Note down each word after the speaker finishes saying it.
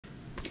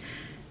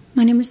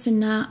My name is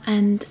Sunna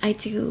and I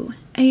do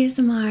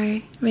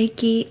ASMR,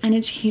 Reiki,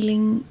 energy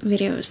healing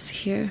videos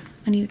here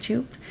on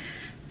YouTube.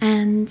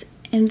 And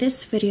in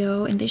this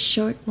video, in this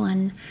short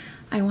one,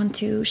 I want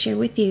to share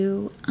with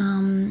you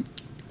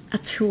a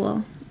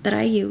tool that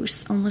I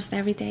use almost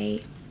every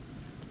day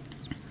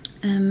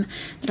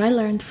that I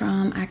learned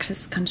from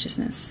Access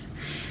Consciousness.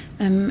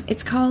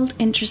 It's called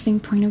Interesting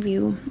Point of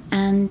View,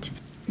 and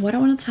what I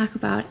want to talk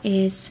about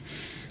is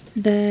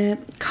the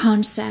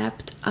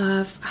concept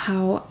of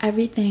how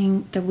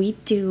everything that we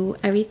do,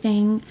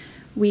 everything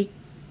we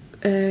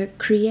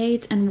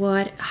create, and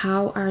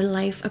how our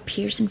life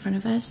appears in front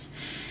of us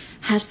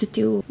has to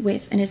do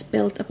with and is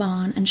built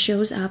upon and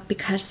shows up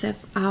because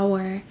of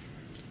our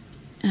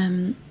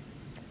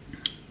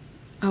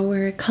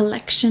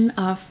collection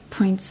of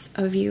points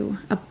of view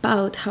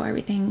about how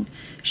everything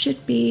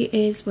should be,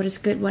 is, what is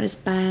good, what is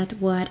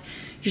bad, what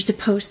you're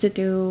supposed to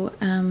do,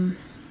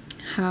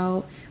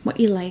 what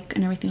you like,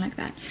 and everything like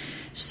that.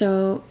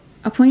 So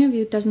a point of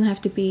view doesn't have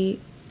to be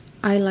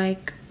I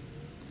like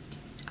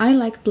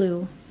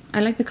blue, I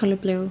like the color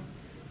blue.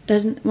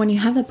 When you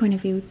have that point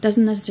of view,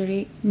 doesn't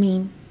necessarily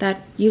mean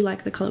that you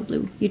like the color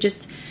blue. You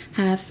just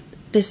have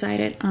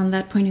decided on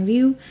that point of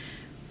view.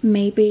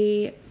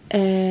 Maybe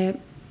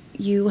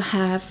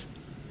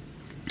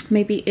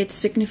maybe it's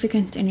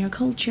significant in your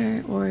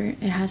culture, or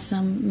it has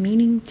some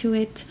meaning to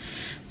it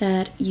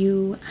that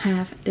you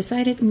have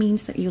decided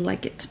means that you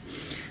like it.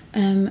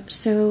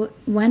 So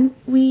when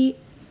we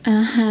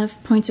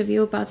have points of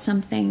view about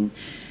something,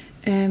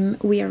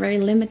 we are very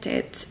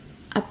limited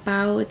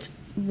about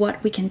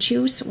what we can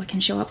choose, what can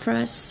show up for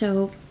us.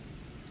 So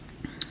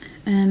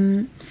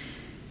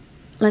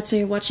let's say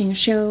you're watching a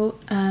show,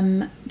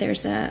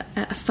 there's a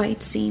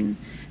fight scene,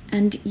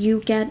 and you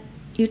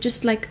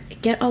just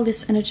get all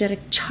this energetic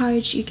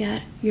charge,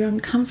 you're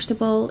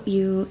uncomfortable,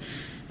 a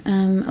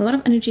lot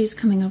of energy is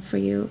coming up for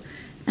you,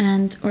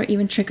 or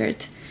even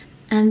triggered.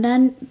 And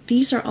then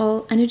these are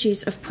all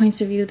energies of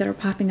points of view that are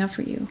popping up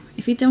for you.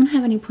 If you don't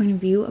have any point of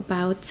view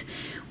about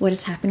what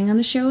is happening on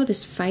the show,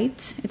 this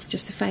fight, it's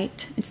just a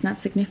fight. It's not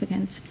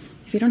significant.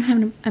 If you don't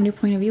have any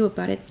point of view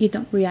about it, you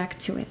don't react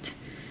to it.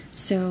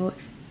 So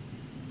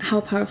how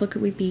powerful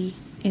could we be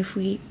if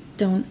we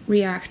don't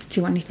react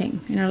to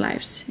anything in our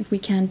lives? If we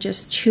can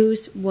just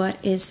choose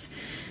what makes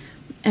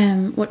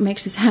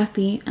us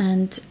happy,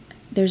 and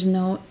there's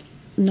no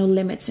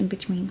limits in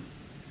between.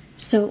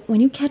 So when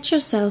you catch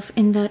yourself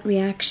in that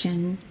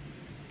reaction,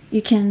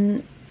 you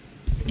can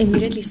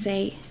immediately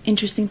say,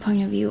 interesting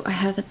point of view, I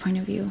have that point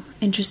of view.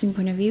 Interesting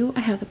point of view,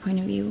 I have the point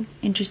of view.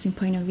 Interesting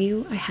point of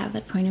view, I have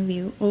that point of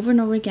view. Over and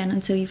over again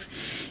until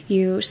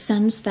you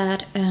sense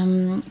that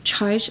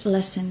charge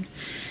lessen.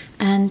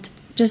 And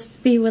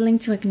just be willing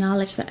to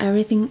acknowledge that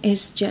everything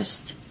is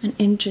just an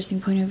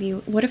interesting point of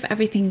view. What if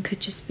everything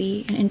could just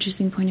be an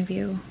interesting point of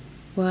view?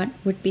 What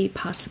would be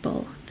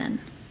possible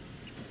then?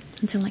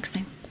 Until next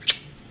time.